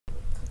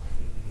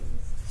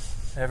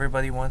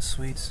Everybody wants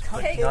sweets,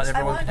 but Cake. not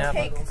everyone can have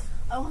cake. them.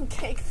 I want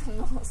cake the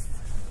most.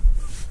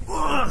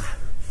 Well,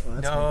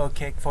 No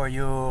cake for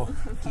you.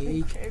 I'm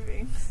having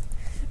cravings.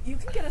 You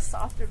can get a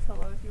softer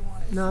pillow if you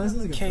want. No, this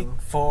is a good Cake pillow.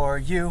 for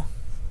you.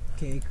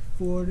 Cake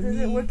for Does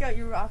me. it work out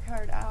your rock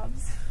hard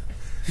abs?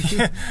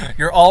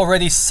 You're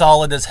already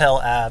solid as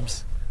hell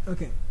abs.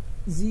 Okay.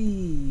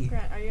 Z.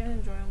 Grant, are you in an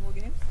enjoyable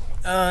game?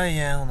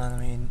 Yeah, hold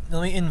on,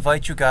 let me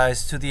invite you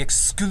guys to the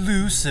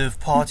exclusive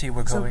party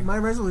we're So going. my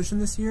resolution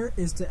this year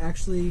is to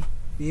actually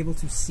be able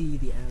to see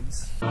the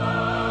abs.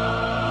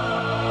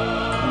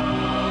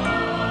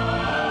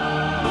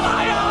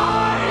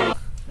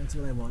 That's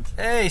what I want.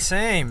 Hey,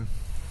 same.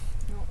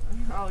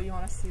 Oh, you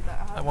want to see that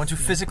abs? I want to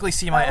physically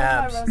see my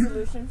abs. That was my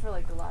resolution for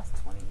like the last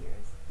 20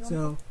 years.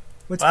 So,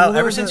 what's Wow, cool though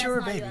ever is since that- you were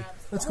a baby.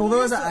 What's cool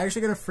though is that I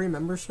actually get a free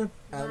membership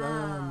at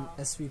Wow.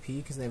 SVP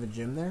because they have a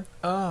gym there.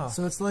 Oh,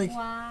 So it's like,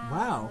 Wow.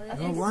 wow,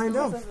 That's I'm lined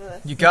up.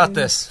 you got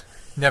this.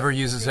 Never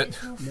uses it.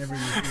 Never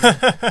use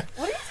it. What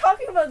are you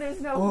talking about? There's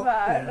no Well,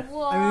 bad. yeah.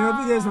 I mean,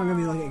 there'll be days when I'm gonna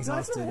be like Wow.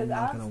 exhausted and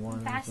not gonna want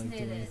to like do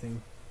Fascinated.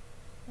 anything.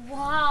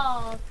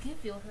 Wow. Can you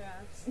feel her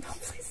abs? No,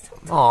 please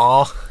don't.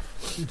 Aw.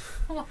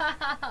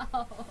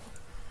 Wow.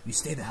 You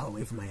stay the hell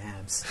away from my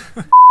abs.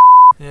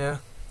 Yeah.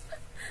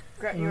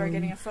 Grant, you are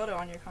getting a photo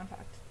on your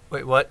contact.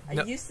 Wait, what? I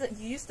No.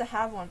 used to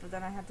have one, but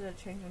then I had to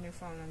change a new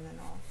phone, and then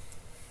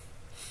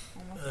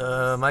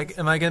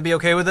Am I gonna be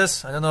okay with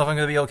this? I don't know if I'm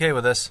gonna be okay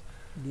with this.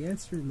 The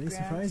answer may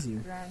surprise you.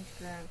 Grant.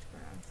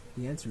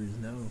 The answer is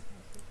no.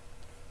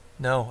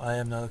 No, I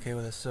am not okay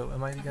with this. So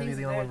am I think gonna be it's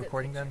the a only very one good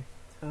recording then?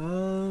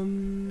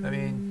 I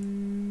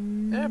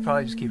mean, yeah,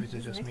 probably just keep it to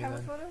Does just Nick me have a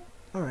then. photo?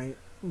 All right,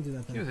 we'll do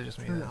that Keep it to then. just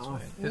me. Turn That's it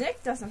off. fine.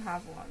 Nick doesn't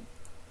have one.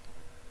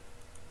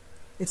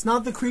 It's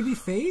not the creepy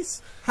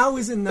face. How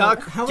is it not?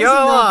 Doc, How is go it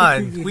not the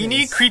on. creepy We face?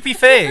 need creepy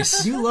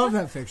face. You love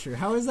that picture.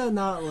 How is that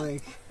not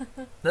like?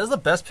 That's the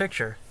best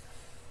picture.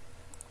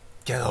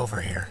 Get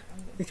over here.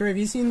 Victoria, have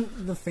you seen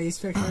the face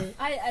picture?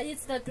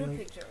 It's the group Like-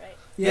 picture, right?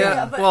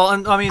 Yeah, but well,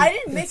 I mean, I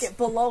didn't make it.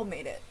 Below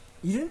made it.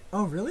 You didn't?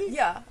 Oh, really?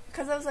 Yeah,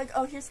 because I was like,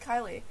 oh, here's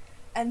Kylie.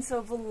 And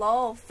so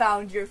Bilal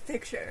found your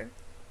picture.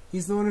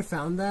 He's the one who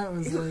found that. And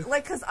was like,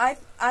 Like, because I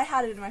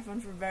had it in my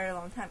phone for a very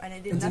long time, and I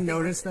did and nothing. you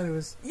notice that it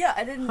was. Yeah,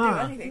 I didn't do Huh.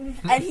 anything.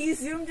 And he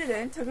zoomed it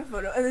in, took a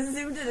photo, and then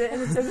zoomed it in,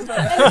 and then took a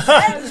photo.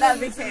 And that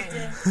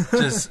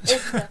became... just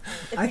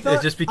I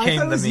thought just I became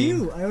thought it the was meme.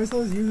 You. I always thought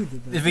it was you who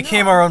did that. it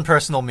became our own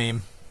personal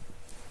meme.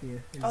 Yeah,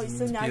 it Oh, was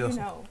so you. now you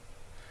beautiful.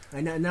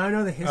 know. Now I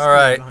know the history. All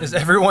right, behind is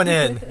it. everyone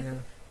in? Yeah.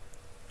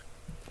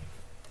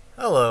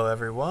 Hello,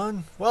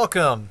 everyone.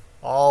 Welcome.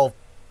 All,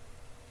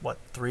 what,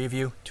 3 of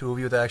you? 2 of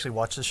you that actually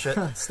watch this shit?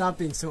 Stop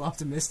being so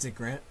optimistic,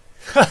 Grant.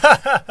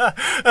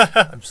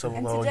 I'm so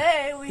And alone.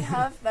 today we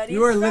have Betty's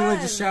You are literally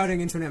friend. just shouting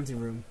into an empty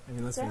room. I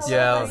mean, let's face it.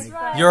 Yeah, Betty's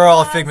friend. you're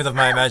all a figment of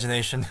my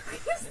imagination.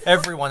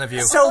 Every one of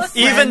you. So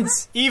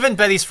Even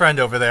Betty's friend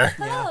over there.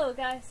 Hello,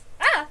 guys.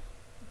 Ah!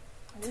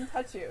 I didn't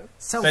touch you.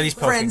 So, Betty's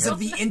poking friends us. of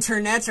the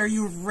internet, are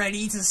you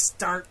ready to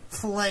start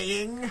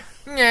playing?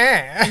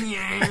 Yeah.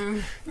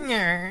 Yeah.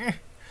 Yeah.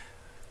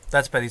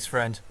 That's Betty's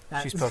friend.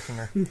 That- She's poking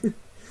her.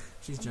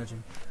 She's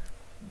judging.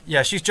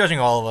 Yeah, she's judging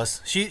all of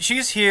us.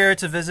 She's here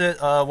to visit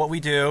what we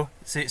do,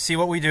 see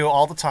what we do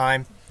all the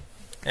time,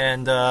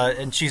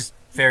 and she's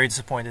very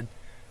disappointed.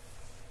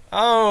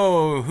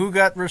 Oh, who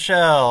got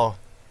Rochelle?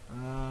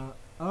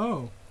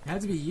 Oh, it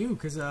had to be you,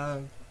 because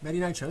Betty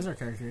and I chose our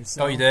characters.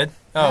 So. Oh, you did?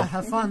 Yeah, Oh,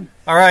 have fun.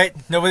 all right.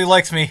 Nobody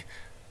likes me.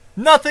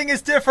 Nothing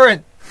is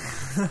different.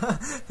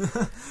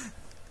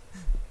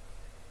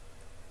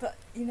 But,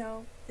 you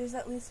know, there's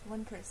at least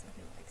one person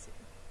who likes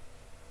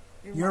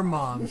you. Your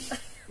mom.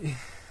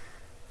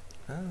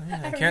 Oh, yeah,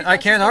 I I really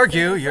can't thought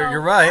argue. you said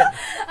You're right.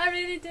 I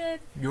really did.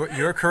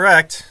 You're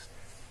correct.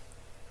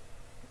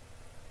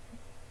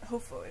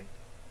 Hopefully.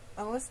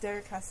 Unless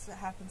Derek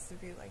happens to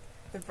be, like,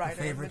 the brighter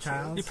favorite of the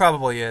child? He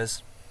probably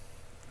is.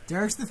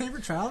 Derek's the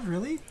favorite child,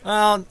 really?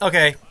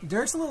 Okay,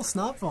 Derek's a little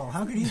snotball.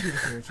 How could he be the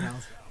favorite child?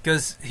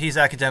 because he's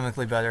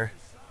academically better.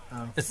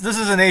 Oh. This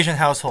is an Asian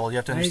household. You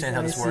have to understand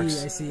how this see,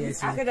 works. I see.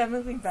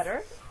 Academically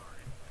better?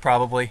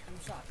 Probably.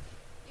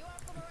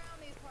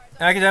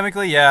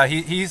 Academically, yeah,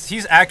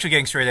 he's actually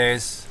getting straight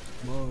A's.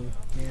 Whoa,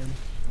 man.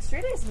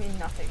 Straight A's mean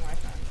nothing, my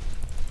friend.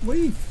 What are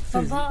you...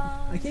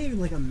 Bye-bye. I can't even,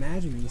 like,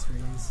 imagine these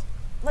things.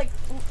 Like,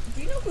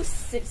 do you know who's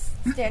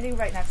standing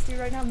right next to you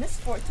right now? Miss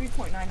Fort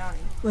 3.99.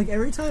 Like,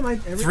 every time I...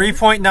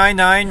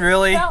 3.99,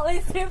 really? At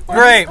least 3.99.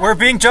 Great, we're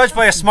being judged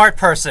by a smart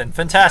person.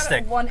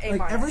 Fantastic. One A Like,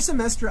 minus. every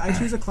semester, I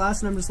choose a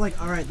class, and I'm just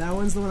like, alright, that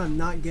one's the one I'm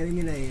not getting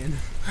an A in.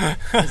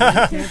 'Cause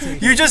I can't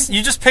take You it.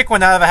 just pick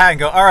one out of a hat and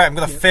go, alright, I'm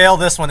gonna fail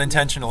this one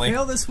intentionally.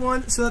 Fail this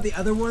one so that the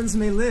other ones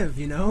may live,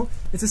 you know?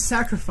 It's a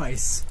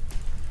sacrifice.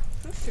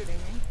 Who's shooting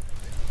me?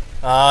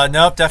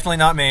 Nope, definitely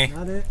not me.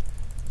 Not it.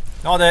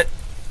 Not it.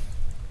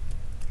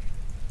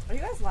 Are you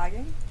guys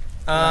lagging?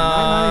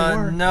 not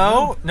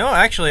anymore. No,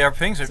 actually, our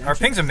ping's It's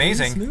actually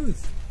amazing. pretty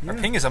smooth. Our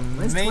Yeah. ping is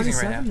Mine's amazing right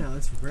 27 now.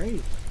 That's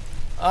great.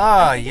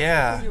 Ah, Because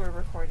yeah. you were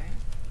recording.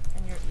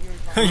 And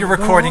you're You're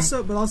recording.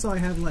 But also I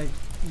have, like,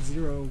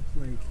 zero,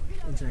 like...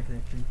 internet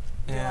connection.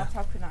 Your Yeah.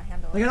 laptop could not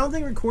handle Like, it. I don't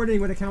think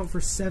recording would account for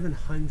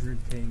 700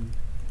 ping.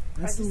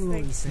 That's a just little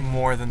think- insane.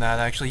 More than that,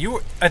 actually. You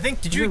were, I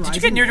think. Did you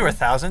Verizon get near to more?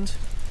 1,000?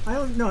 I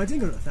don't know. I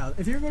didn't go to 1,000.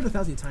 If you ever go to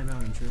 1,000, you time out,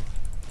 I'm sure.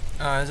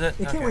 Is it?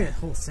 It can't wait a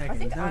whole second. I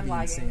think That would I'm be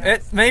lagging. insane.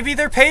 Maybe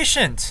they're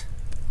patient.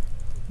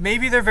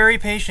 Maybe they're very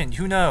patient.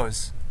 Who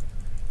knows?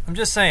 I'm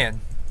just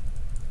saying.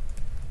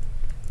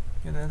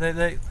 You know,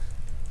 they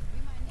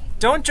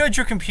don't judge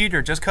your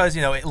computer just because,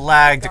 you know, it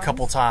lagged a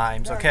couple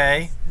times, There are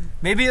okay?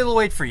 Maybe it'll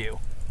wait for you.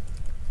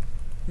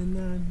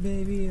 And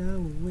baby,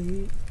 I'll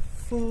wait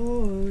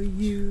for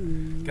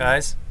you.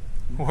 Guys,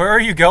 where are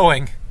you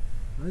going?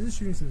 I was just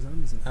shooting some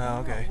zombies. Oh,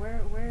 okay.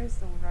 Where is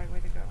the right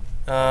way to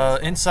go?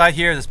 Inside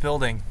here, this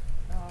building.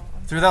 Oh,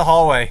 Through that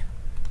hallway.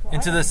 well,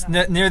 Into I this, didn't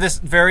know. near this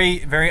very,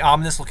 very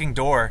ominous looking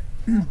door.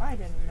 I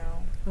didn't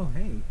know. Oh,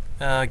 hey.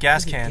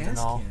 Gas There's a cans and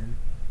gas all. can.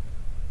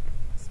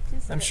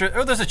 Please I'm say sure.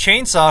 Oh, there's a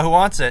chainsaw. Who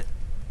wants it?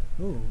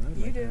 Oh, I'd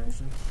You like do. that,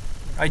 actually.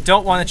 I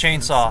don't want a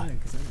chainsaw.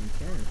 Outside, 'cause I don't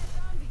care.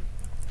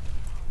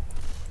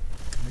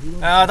 Why do you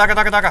want- Daka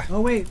daka daka.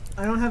 Oh wait,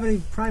 I don't have any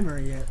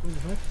primary yet. What the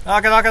fuck?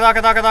 Daka daka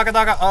daka daka daka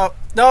daka. Oh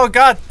no,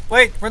 God!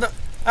 Wait, we're the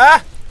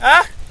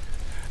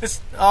It's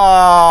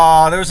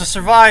there was a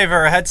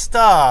survivor. Had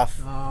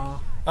stuff. Aw.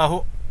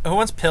 Who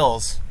wants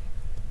pills?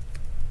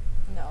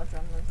 No,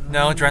 adrenaline.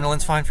 No,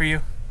 adrenaline's fine for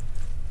you.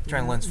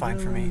 Adrenaline's fine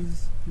for me.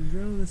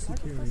 Adrenaline's Why'd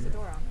you close the superior.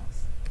 door on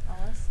us,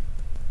 Alice?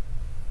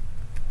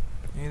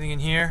 Anything in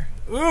here?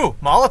 Ooh,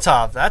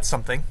 Molotov. That's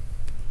something.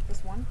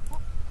 Just one?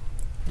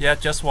 Yeah,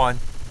 just one.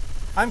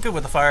 I'm good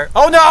with the fire.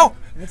 Oh no!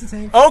 That's a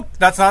tank. Oh,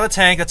 that's not a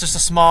tank. That's just a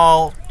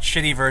small,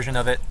 shitty version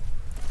of it.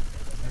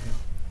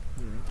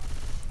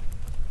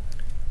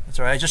 That's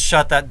alright. I just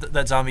shot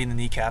that zombie in the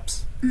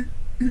kneecaps.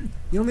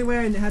 The only way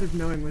I had of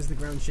knowing was the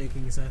ground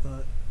shaking, so I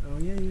thought, oh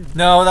yeah, you.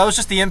 No, that was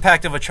just the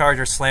impact of a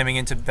charger slamming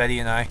into Betty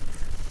and I.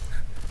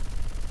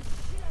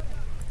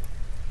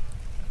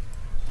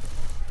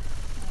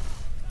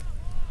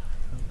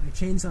 I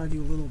chainsawed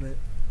you a little bit.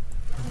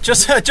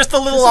 Just a little Just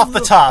off the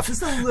top.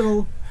 Just a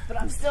little.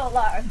 But I'm still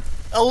alive.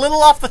 A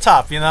little off the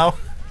top, you know?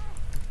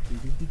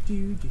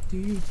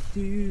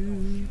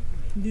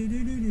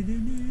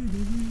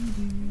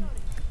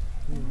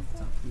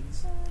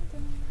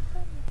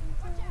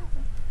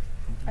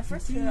 I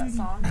first heard that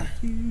song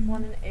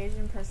when an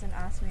Asian person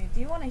asked me, "Do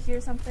you want to hear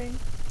something?"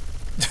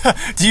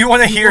 Do you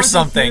want to hear want to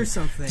something? hear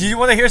something. Do you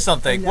want to hear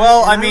something? And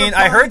Well, and I mean,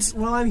 I heard.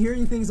 replied, well, I'm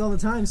hearing things all the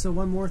time, so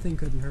one more thing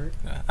couldn't hurt.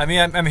 I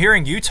mean, I'm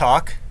hearing you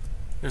talk.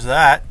 There's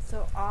that.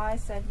 So I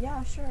said,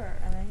 "Yeah, sure."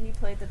 And then he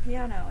played the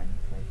piano and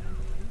he played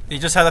He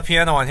just had a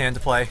piano on hand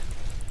to play.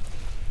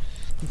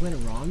 You played it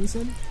wrong, you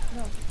said? No,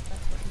 that's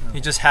what.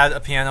 He just had a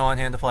piano on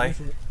hand to play. That's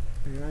it.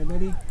 Are you alright,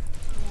 Betty?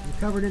 You're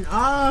covered in.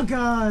 Oh,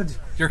 God!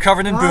 You're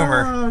covered in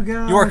boomer. Oh,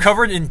 God. You are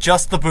covered in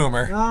just the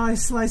boomer. Oh, I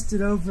sliced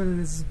it open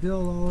and it's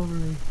spilled all over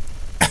me.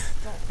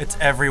 It's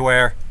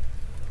everywhere.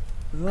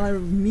 Well, I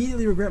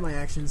immediately regret my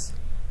actions.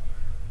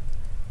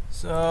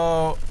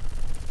 So,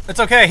 it's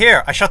okay.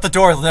 Here, I shut the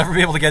door. They'll never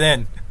be able to get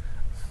in.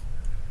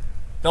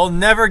 They'll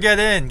never get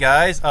in,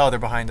 guys. Oh, they're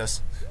behind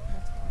us.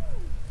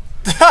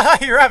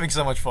 You're having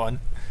so much fun.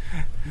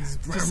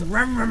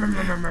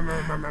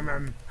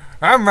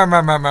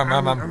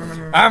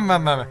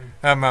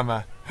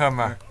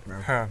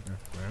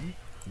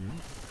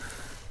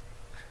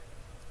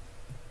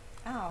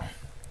 Ow.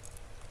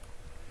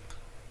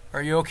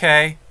 Are you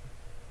okay?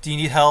 Do you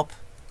need help?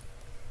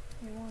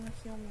 You want to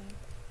heal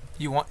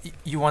me?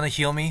 You want to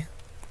heal me?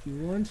 You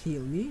want to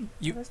heal me?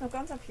 You- There's no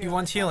guns up here. You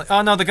want healing?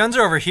 Oh no, the guns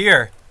are over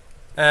here,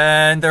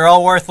 and they're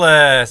all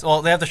worthless.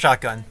 Well, they have the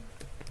shotgun.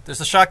 There's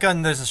the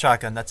shotgun. There's the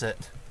shotgun. That's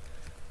it.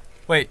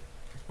 Wait,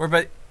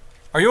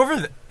 are you over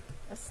there?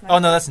 A sniper. Oh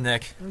no, that's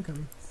Nick. I'm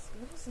coming.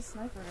 What is the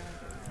sniper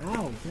gonna do?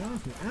 Ow, get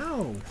off me.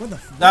 Ow! What the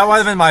f- That might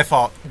have been my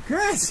fault.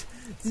 Chris!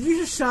 Did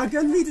you just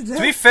shotgun me to death?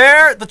 To be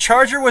fair, the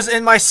charger was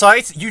in my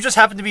sights. You just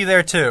happened to be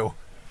there too.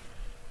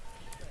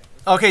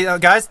 Okay,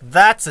 guys,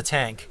 that's a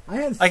tank.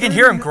 I can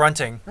hear him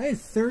grunting. I had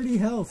 30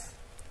 health.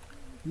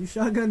 You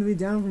shotgunned me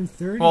down from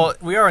 30. Well,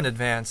 we are in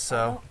advance,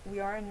 so Oh, we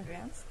are in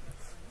advance.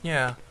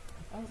 yeah.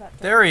 Oh, that.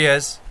 There he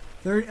is.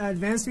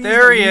 Advanced means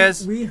There that he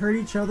is. We hurt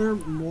each other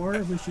more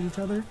if we shoot each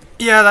other.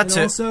 Yeah, that's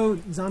and it. also,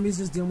 zombies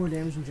just deal more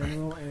damage in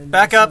general. And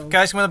Back also, up,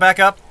 guys. Want to back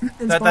up?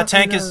 and That spawn-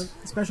 tank and, is.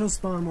 special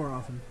spawn more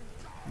often.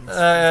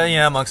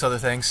 Yeah, amongst other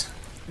things.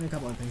 And a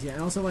couple other things. Yeah,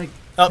 and also like.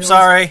 Oh, kills-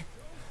 sorry.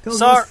 Kills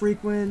Sor- less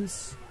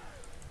frequent.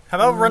 How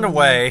about run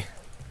away?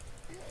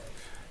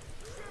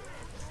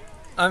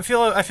 I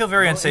feel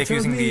very Oh, unsafe it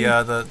chose using me.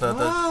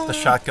 the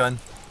shotgun.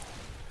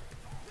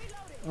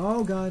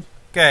 Oh god.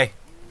 Okay,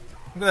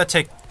 I'm gonna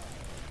take.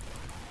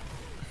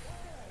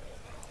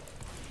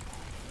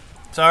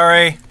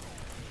 Sorry,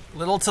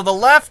 little to the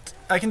left.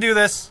 I can do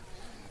this.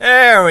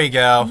 There we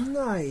go.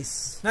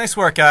 Nice. Nice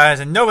work, guys,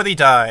 and nobody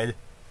died.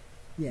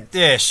 Yeah.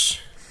 Dish.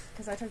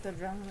 Because I took the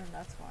adrenaline,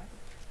 that's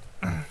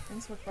why.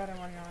 Things work better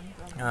when you're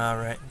on adrenaline. All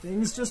right.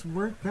 Things just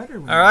work better.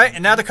 When All right,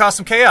 and now to cause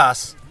some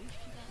chaos.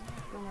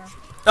 Boomer.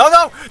 Oh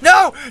no!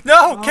 No!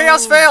 No! Oh,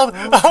 Chaos failed!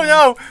 oh. Oh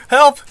no!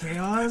 Help!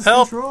 Chaos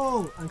Help.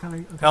 control. I'm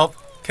coming. Help!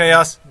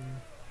 Chaos!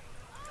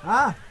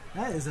 Ah,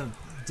 that is a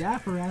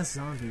dapper ass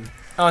zombie.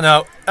 Oh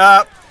no!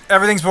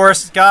 Everything's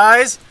worse,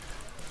 guys.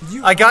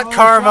 I got Oh,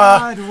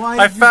 karma. God, why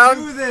I did found.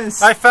 you do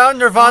this? I found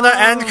Nirvana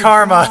and Oh,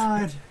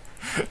 karma.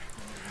 God.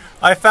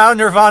 I found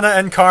Nirvana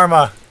and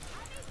karma.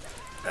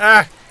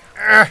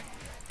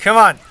 Come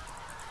on.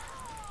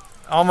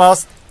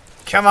 Almost.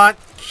 Come on.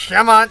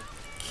 Come on.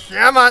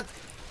 Come on.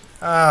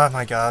 Oh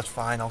my gosh,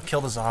 fine. I'll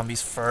kill the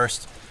zombies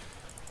first.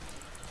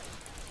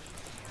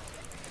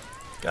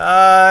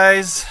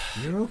 Guys.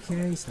 You're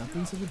okay. Stop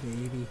being such a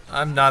baby.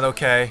 I'm not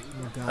okay.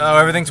 Oh, God. Oh,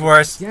 everything's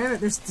worse. Damn it!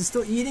 They're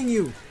still eating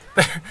you.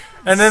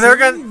 And then they're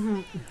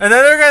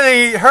gonna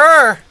eat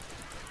her.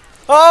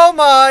 Oh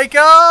my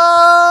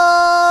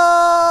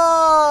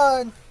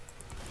god!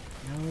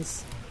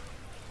 Ellis.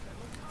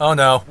 Oh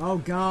no. Oh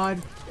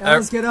God.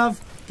 Ellis, get up!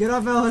 Get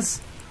up,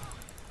 Ellis!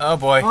 Oh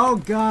boy. Oh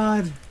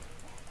God.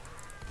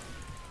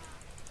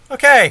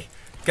 Okay,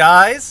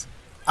 guys.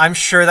 I'm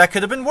sure that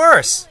could have been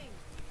worse.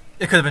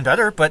 It could have been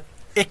better, but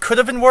it could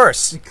have been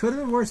worse. It could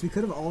have been worse. We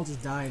could have all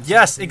just died.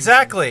 Yes,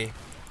 exactly.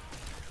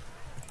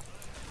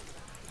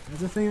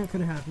 That's a thing that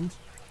could have happened.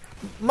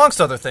 Amongst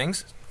other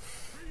things.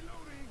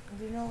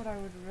 Do you know what I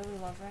would really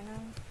love right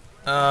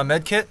now?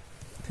 Medkit,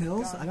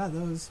 Pills? I got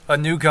those. a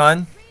new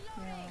gun.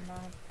 Yeah,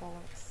 not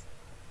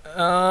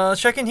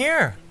bullets. Check in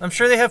here. I'm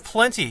sure they have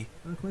plenty.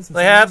 Oh, coincidence.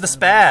 They have the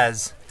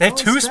spaz. They have Oh,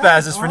 two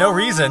spaz. spazzes for no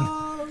reason. Do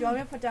you want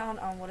me to put down,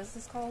 what is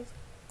this called?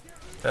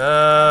 Oh,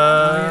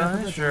 yeah,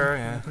 put that Sure,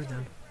 down. yeah. Put it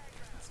down.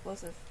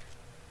 Explosive.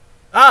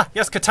 Ah,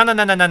 yes, katana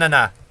na na na na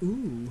na.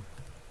 Ooh.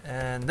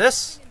 And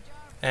this.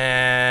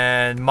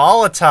 And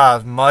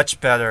Molotov,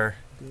 much better.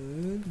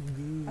 Good,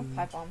 I have good.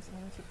 pipe bombs, I'm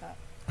gonna keep that.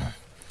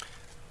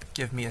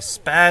 Give me a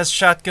spaz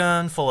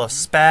shotgun full of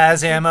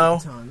spaz ammo.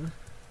 Katana.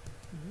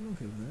 I'm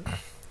okay with that.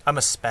 I'm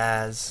a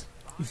spaz.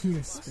 You're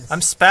a spaz. I'm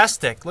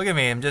spastic. Look at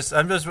me. I'm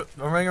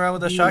running around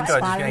with a You're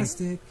shotgun. Just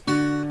kidding.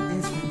 spastic.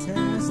 It's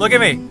fantastic. Look at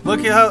me. Look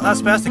at how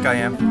spastic I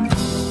am.